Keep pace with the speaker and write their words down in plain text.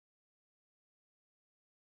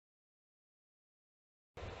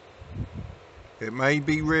It may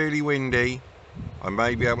be really windy, I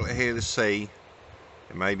may be able to hear the sea,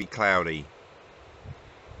 it may be cloudy,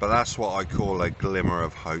 but that's what I call a glimmer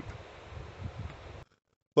of hope.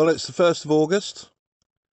 Well, it's the 1st of August.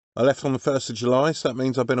 I left on the 1st of July, so that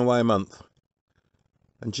means I've been away a month.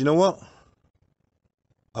 And do you know what?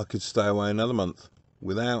 I could stay away another month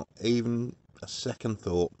without even a second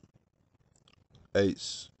thought.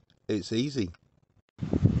 It's easy.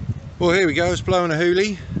 Well, here we go, it's blowing a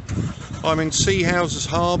hoolie. I'm in Seahouses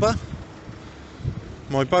Harbour.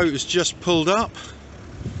 My boat has just pulled up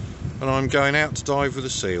and I'm going out to dive with the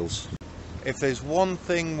seals. If there's one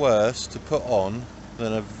thing worse to put on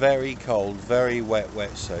than a very cold, very wet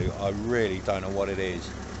wetsuit, I really don't know what it is.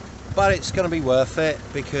 But it's going to be worth it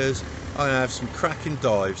because I'm going to have some cracking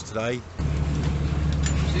dives today.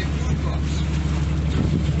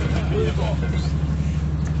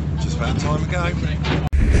 Just about time to go.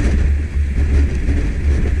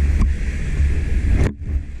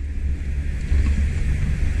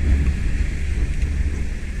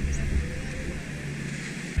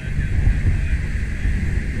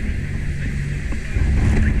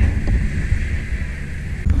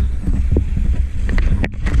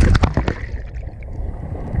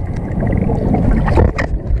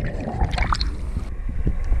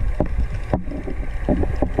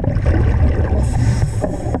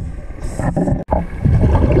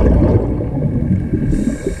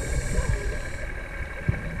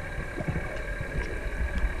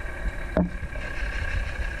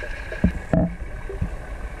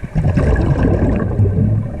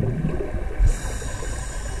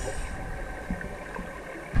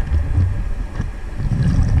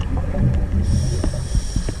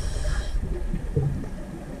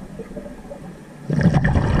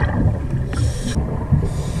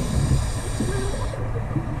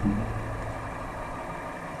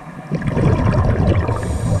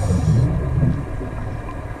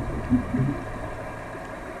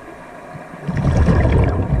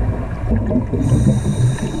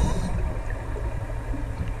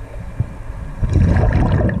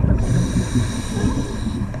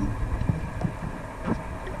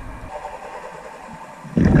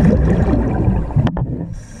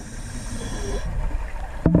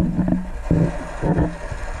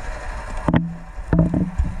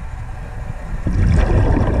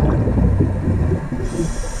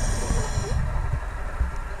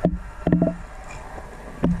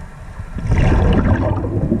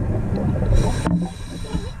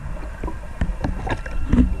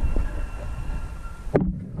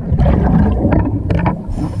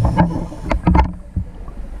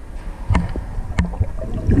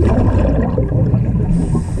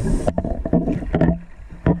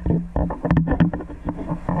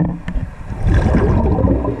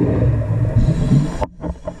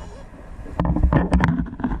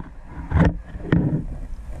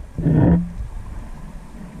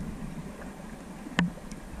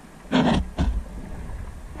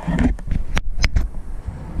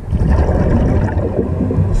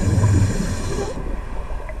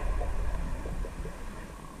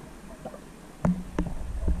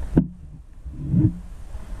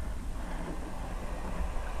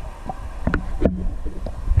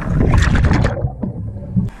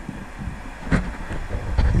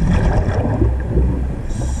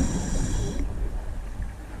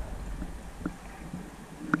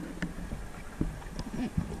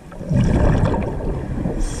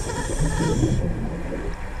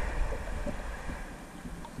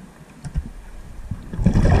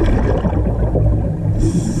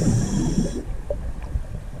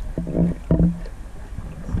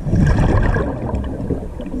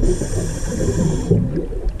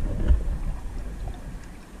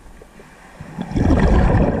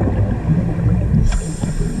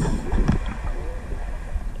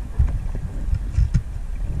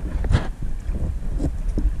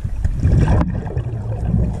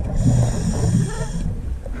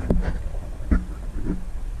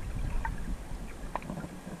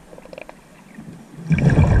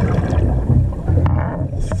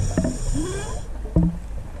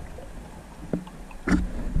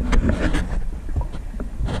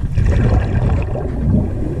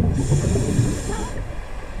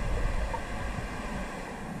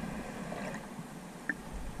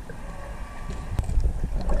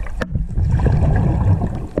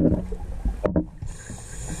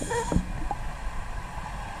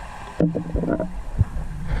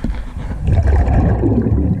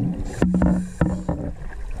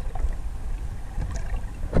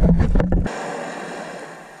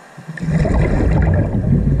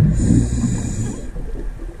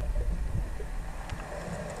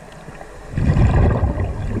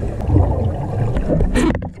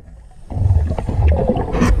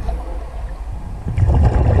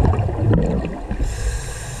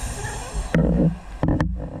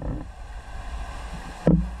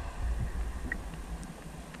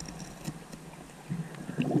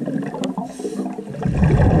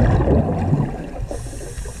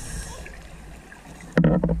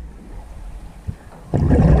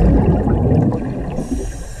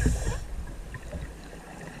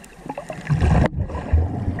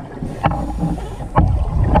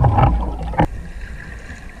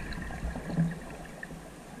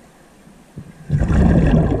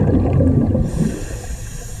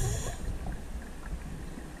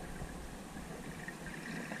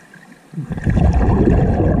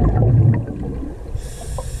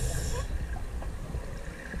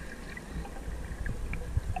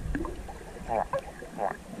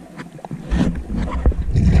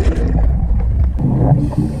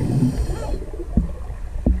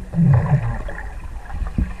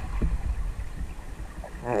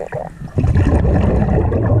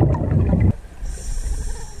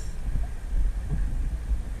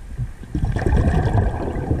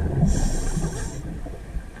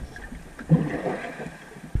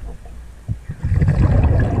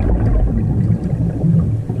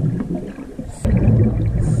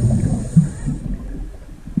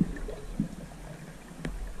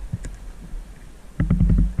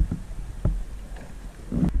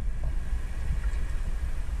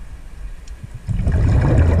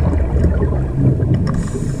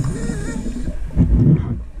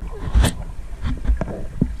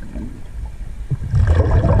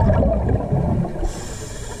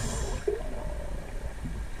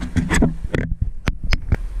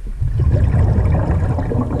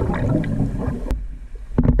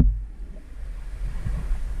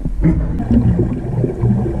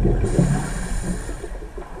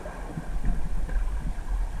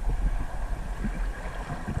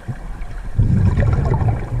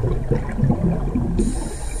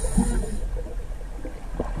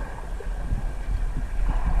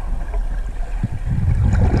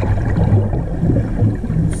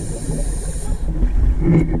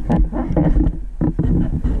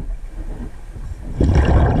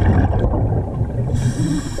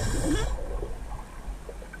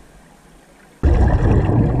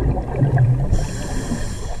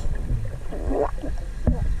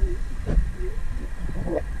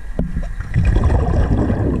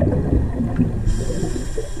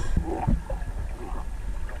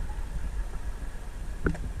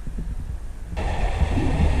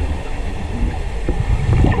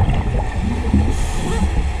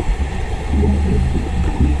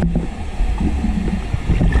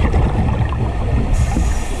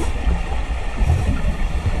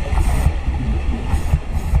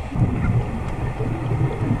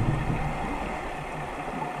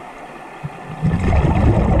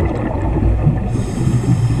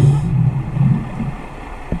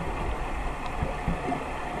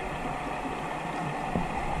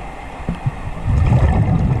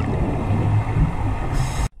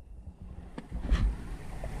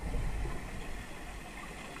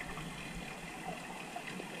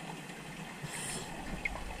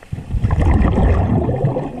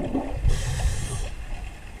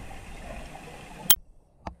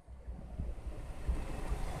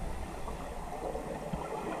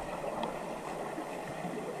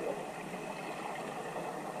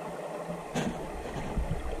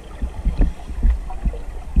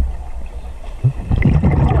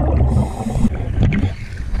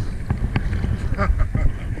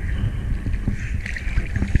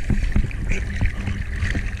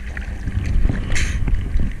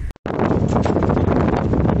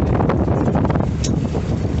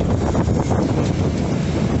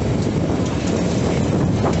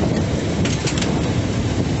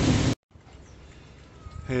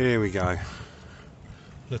 Here we go.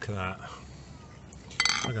 Look at that.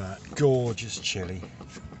 Look at that gorgeous chili.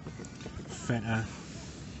 Feta,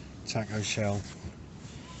 taco shell.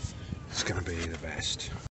 It's going to be the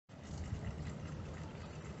best.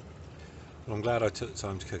 Well, I'm glad I took the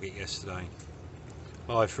time to cook it yesterday.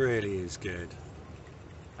 Life really is good,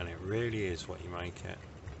 and it really is what you make it.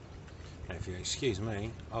 And if you excuse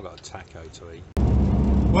me, I've got a taco to eat.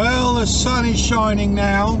 Well, the sun is shining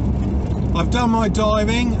now. I've done my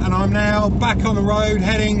diving and I'm now back on the road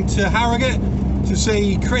heading to Harrogate to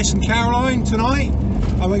see Chris and Caroline tonight,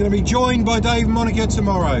 and we're going to be joined by Dave and Monica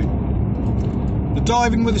tomorrow. The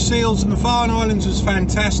diving with the seals in the Farne Islands was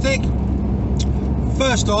fantastic.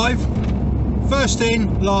 First dive, first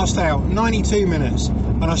in, last out, 92 minutes,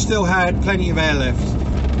 and I still had plenty of air left.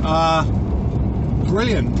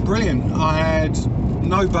 Brilliant, brilliant. I had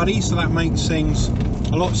no buddy, so that makes things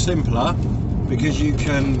a lot simpler because you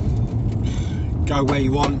can go where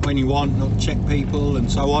you want, when you want, not check people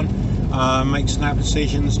and so on, make snap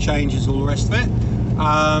decisions, changes, all the rest of it.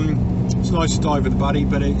 It's nice to dive with a buddy,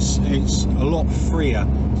 but it's a lot freer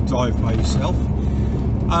to dive by yourself.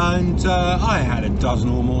 And I had a dozen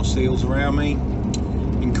or more seals around me,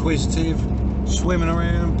 inquisitive, swimming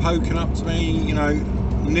around, poking up to me, you know,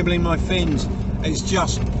 nibbling my fins. It's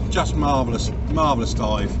just marvellous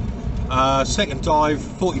dive. Second dive,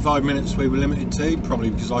 45 minutes we were limited to, probably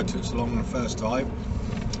because I took so long on the first dive.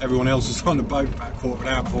 Everyone else was on the boat about a quarter of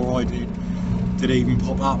an hour before I did even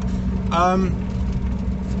pop up.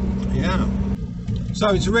 Yeah, So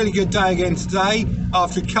it's a really good day again today,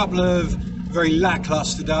 after a couple of very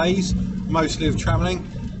lacklustre days, mostly of travelling.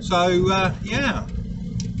 So yeah,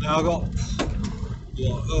 now I've got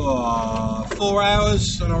 4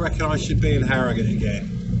 hours and I reckon I should be in Harrogate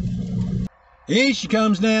again. Here she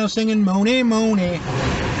comes now, singing Moany Moany.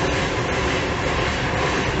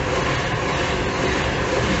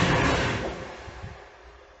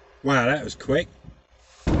 Wow, that was quick.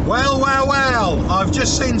 Well, well, well, I've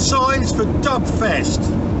just seen signs for Dubfest.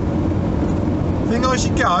 Think I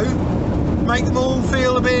should go? Make them all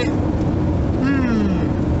feel a bit,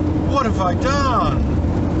 what have I done?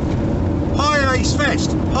 Hiace Fest,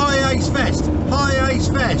 Hiace Fest, Hiace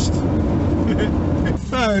Fest.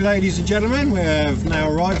 So, ladies and gentlemen, we have now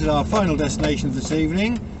arrived at our final destination for this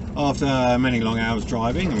evening, after many long hours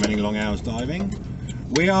driving and many long hours diving.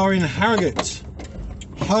 We are in Harrogate,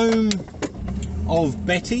 home of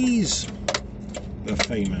Betty's, the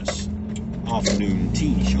famous afternoon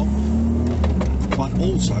tea shop, but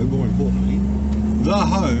also, more importantly, the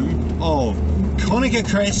home of Connicker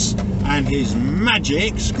Chris and his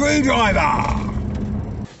magic screwdriver.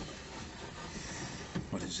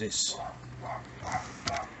 What is this?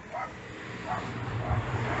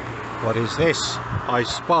 What is this? I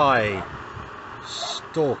spy,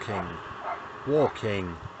 stalking,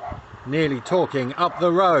 walking, nearly talking up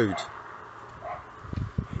the road.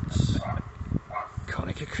 It's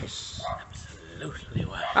Connicker Chris. Absolutely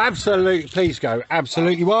wild. Absolutely, please go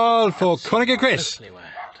absolutely wild for Connicker Chris Absolutely wild.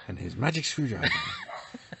 and his magic screwdriver.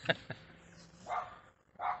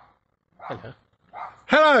 Hello.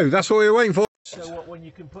 Hello, that's what we were waiting for. So what, when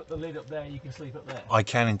you can put the lid up there, you can sleep up there? I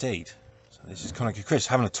can indeed. So this is Connicker Chris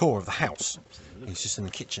having a tour of the house. He's just in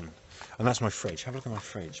the kitchen. And that's my fridge. Have a look at my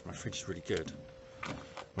fridge. My fridge is really good.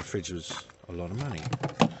 My fridge was a lot of money.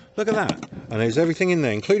 Look at that. And there's everything in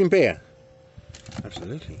there, including beer.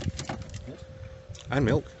 Absolutely. And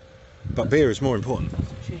milk. But beer is more important.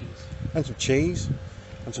 Some cheese. And some cheese.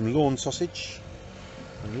 And some lawn sausage.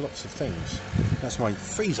 And lots of things. That's my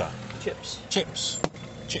freezer. Chips. Chips.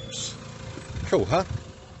 Chips. Cool, huh?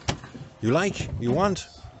 You like? You want?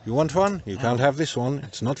 You want one? You can't have this one.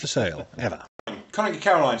 It's not for sale. Ever. Connicker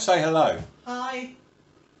Caroline, say hello. Hi.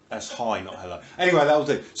 That's hi, not hello. Anyway, that'll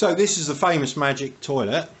do. So this is the famous magic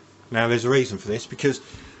toilet. Now there's a reason for this, because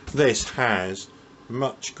this has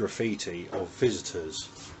much graffiti of visitors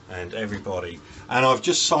and everybody. And I've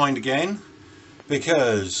just signed again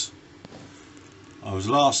because I was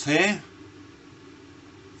last here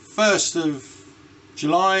 1st of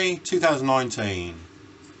July 2019.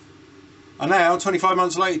 And now, 25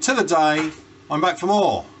 months later, to the day, I'm back for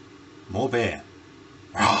more beer.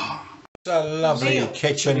 It's a lovely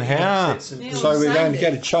kitchen here. So we're going to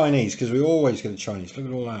get a Chinese, because we always get a Chinese. Look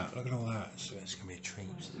at all that. Look at all that. So it's going to be a treat.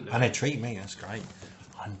 And they treat me. That's great.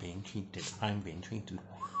 I'm being treated. I'm being treated.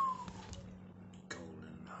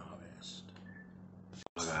 Golden harvest.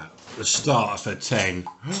 Look at that. The starter for 10.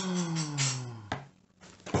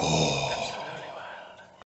 Oh,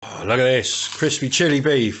 look at this. Crispy chili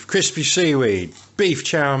beef, crispy seaweed, beef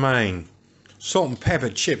chow mein, salt and pepper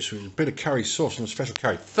chips with a bit of curry sauce and a special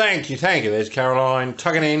curry. Thank you. There's Caroline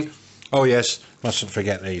tucking in. Oh yes, mustn't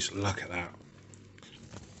forget these. Look at that.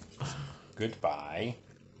 Goodbye.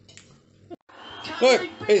 Look,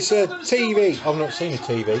 it's a TV. I've not seen a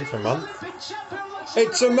TV for a month.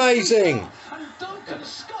 It's amazing.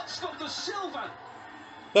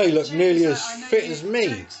 They look nearly as fit as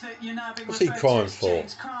me. What's he crying for?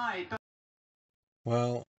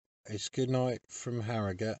 Well, it's good night from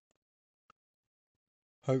Harrogate.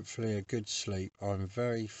 Hopefully a good sleep. I'm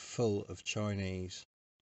very full of Chinese.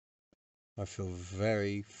 I feel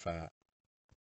very fat.